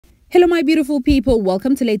Hello my beautiful people,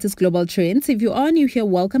 welcome to latest global trends. If you are new here,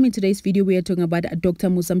 welcome. In today's video we are talking about Dr.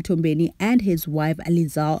 Musa Mthombeni and his wife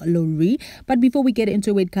Liesl. But before we get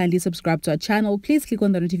into it, kindly subscribe to our channel. Please click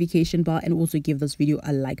on the notification bell and also give this video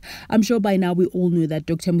a like. I'm sure by now we all know that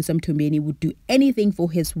Dr. Musa Mthombeni would do anything for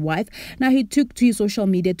his wife. Now he took to his social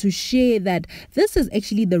media to share that this is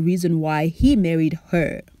actually the reason why he married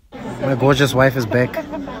her. My gorgeous wife is back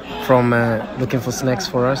from looking for snacks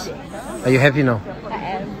for us. Are you happy now?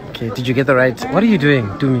 Okay, did you get the right? What are you doing?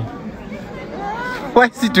 Do me. Why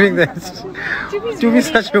is he doing that? Do me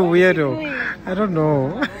such a weirdo. I don't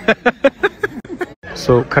know.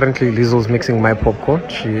 So currently Liesl's mixing my popcorn.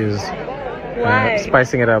 She is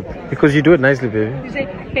spicing it up. Because you do it nicely, baby. You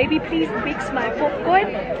say, baby, please mix my popcorn.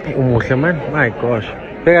 Hey, man. My gosh.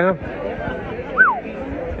 Pick it up.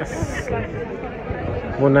 Yes.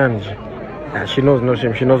 Bonange. Yeah, she knows no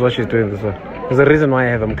shame. She knows what she's doing this one. There's a reason why I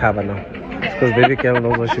have him covered now. Because baby girl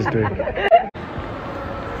knows what she's doing.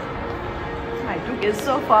 My book is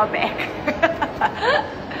so far back.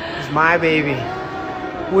 It's my baby.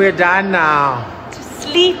 We're done now. To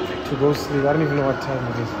sleep. To go sleep. I don't even know what time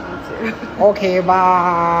it is. Okay,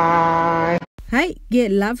 bye. Hi, yeah,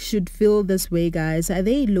 love should feel this way, guys.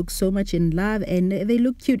 They look so much in love and they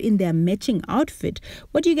look cute in their matching outfit.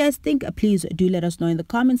 What do you guys think? Please do let us know in the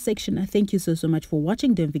comment section. Thank you so much for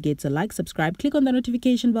watching. Don't forget to like, subscribe, click on the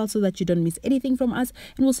notification bell so that you don't miss anything from us,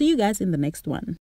 and we'll see you guys in the next one.